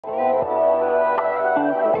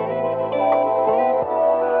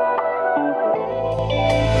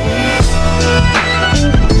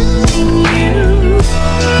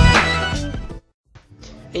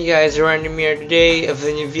Hey guys, random here today of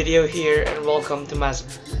a new video here, and welcome to my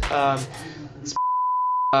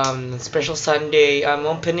um, special Sunday. I'm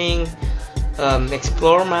opening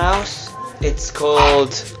Explore mouse. It's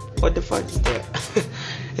called, what the fuck is that?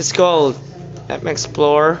 It's called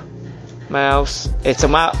Explore mouse. It's a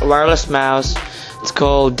wireless mouse. It's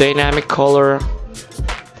called dynamic color.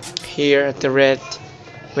 Here at the red.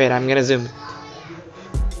 Wait, I'm gonna zoom.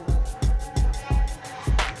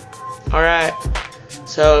 Alright,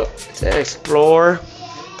 so it's an Explore,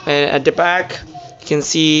 and at the back you can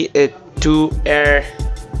see it 2 RF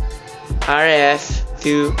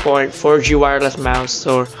 2.4G wireless mouse.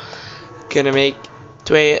 So gonna make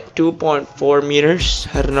 2.4 meters,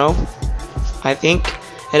 I don't know, I think.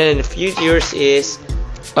 And then the features is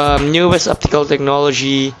newest optical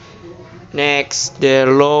technology. Next, the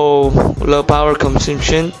low power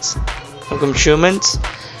consumptions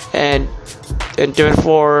and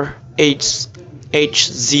 24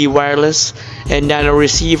 HZ wireless and nano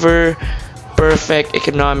receiver, perfect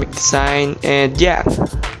economic design, and yeah.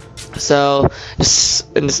 So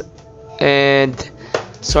and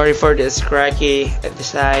sorry for this cracky at the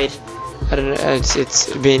side. I don't know, it's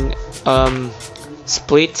been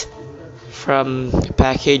split from the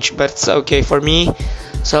package, but it's okay for me.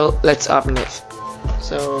 So let's open it.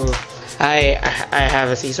 So I have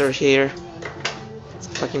a scissors here. It's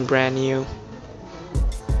fucking brand new.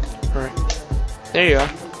 Alright, there you go.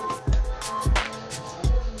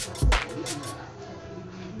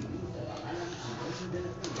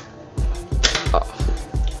 Oh,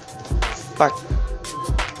 fuck.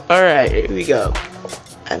 Alright, here we go.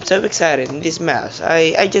 I'm so excited in this mouse.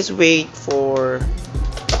 I just wait for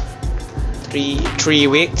three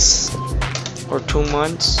weeks or 2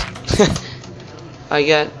 months. I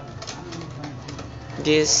got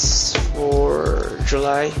this for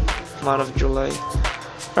July, month of July.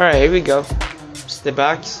 Alright, here we go. It's the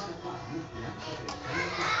box.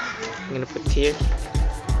 I'm gonna put here,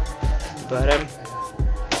 bottom,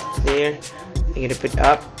 there. I'm gonna put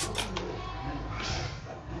up,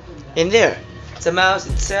 in there. It's a mouse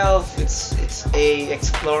itself. It's a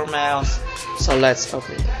Explore mouse. So let's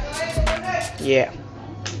open it. Yeah.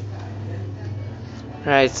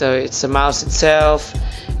 Right, so it's a mouse itself,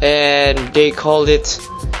 and they called it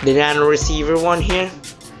the nano receiver one here.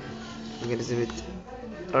 I'm gonna zoom it.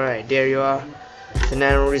 Alright, there you are. The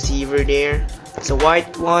nano receiver there. It's a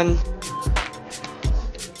white one.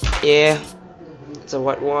 Yeah, it's a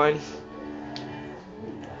white one.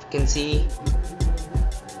 You can see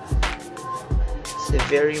it's a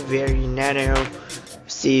very nano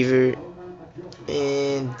receiver,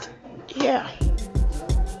 and yeah.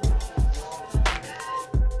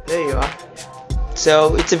 There you are.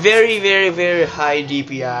 So it's a very high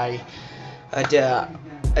DPI.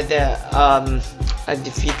 At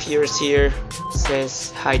the features here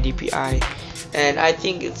says high DPI, and I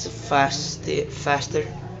think it's faster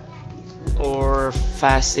or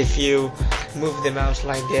fast if you move the mouse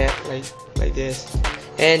like that, like this,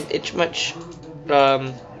 and it's much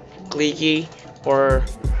clicky or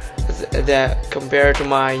that compared to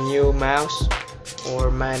my new mouse or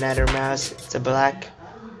my another mouse. It's a black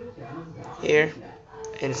here,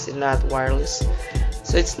 and it's not wireless,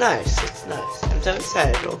 so it's nice. I'm so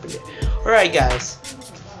excited to open it. Alright guys,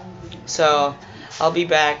 so I'll be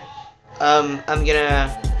back. I'm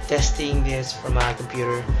gonna testing this from my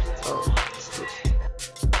computer.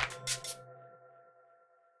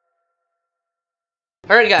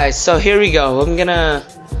 Alright guys, so here we go. I'm gonna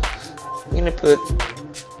put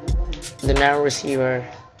the nano receiver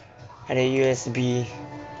at a USB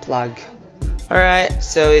plug. Alright,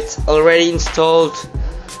 so it's already installed.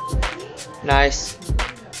 Nice.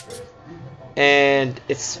 And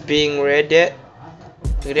it's being read it.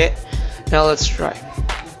 Look at it. Now let's try.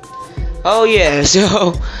 Oh yeah,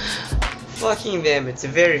 so fucking damn, it's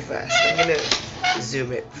very fast. I'm gonna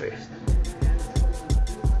zoom it first.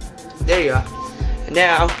 There you are. And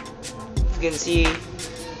now you can see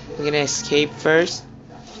I'm gonna escape first.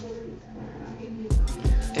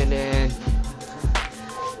 And then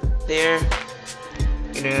there.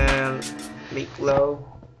 Gonna make low.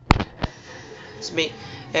 Let's make,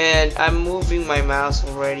 and I'm moving my mouse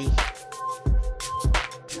already.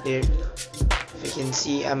 There, if you can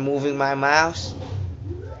see, I'm moving my mouse,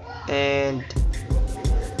 and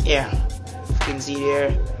yeah, you can see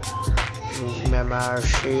there, moving my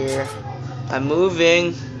mouse here. I'm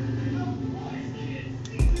moving.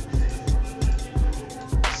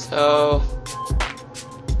 So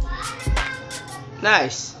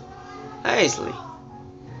nicely.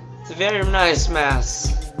 It's a very nice mouse.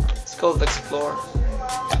 It's called Explore.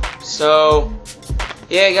 So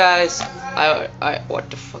yeah guys, what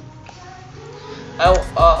the fuck,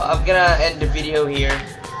 I'm gonna end the video here.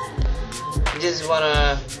 I just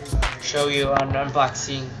wanna show you on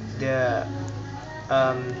unboxing the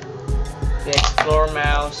xplore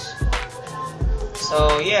mouse.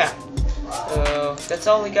 So yeah, that's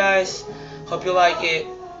all guys. Hope you like it,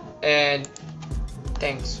 and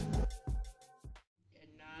thanks.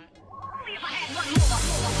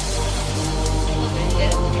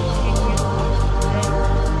 Yeah.